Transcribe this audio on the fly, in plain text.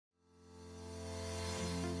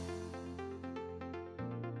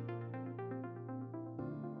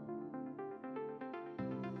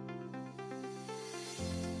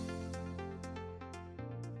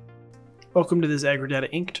Welcome to this Agridata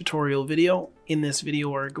Inc. tutorial video. In this video,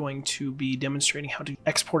 we're going to be demonstrating how to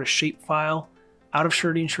export a shapefile out of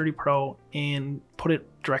Surety and Surety Pro and put it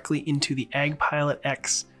directly into the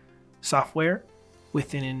AgPilotX software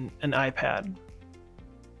within an iPad.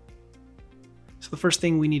 So the first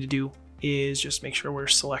thing we need to do is just make sure we're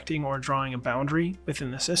selecting or drawing a boundary within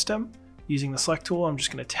the system. Using the select tool, I'm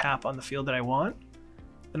just going to tap on the field that I want.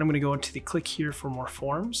 Then I'm going to go into the click here for more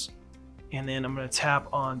forms. And then I'm going to tap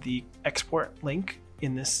on the export link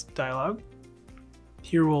in this dialog.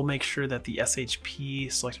 Here we'll make sure that the SHP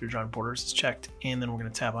selected or drawn borders is checked, and then we're going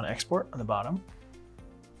to tap on export on the bottom.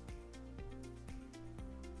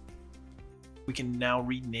 We can now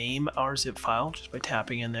rename our zip file just by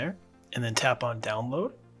tapping in there, and then tap on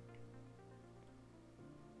download.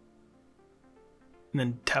 And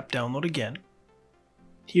then tap download again.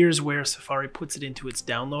 Here's where Safari puts it into its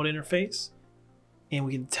download interface. And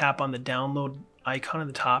we can tap on the download icon at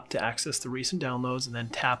the top to access the recent downloads, and then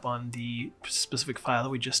tap on the specific file that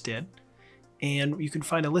we just did. And you can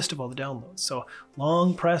find a list of all the downloads. So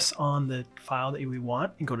long press on the file that we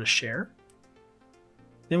want and go to share.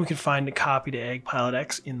 Then we can find a copy to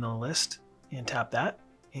AgPilotX in the list and tap that,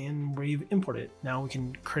 and we've imported it. Now we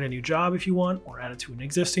can create a new job if you want, or add it to an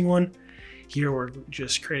existing one. Here we're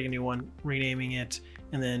just creating a new one, renaming it,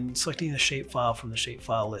 and then selecting the shapefile from the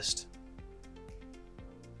shapefile list,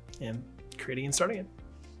 and creating and starting it.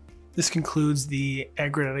 This concludes the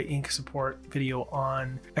Agridata Inc. support video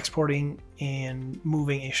on exporting and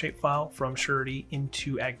moving a shapefile from Surety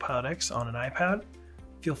into AgPilotX on an iPad.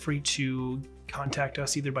 Feel free to contact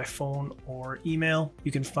us either by phone or email.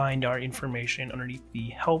 You can find our information underneath the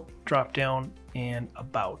Help dropdown and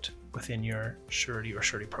About within your Surety or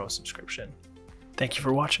Surety Pro subscription. Thank you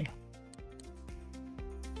for watching.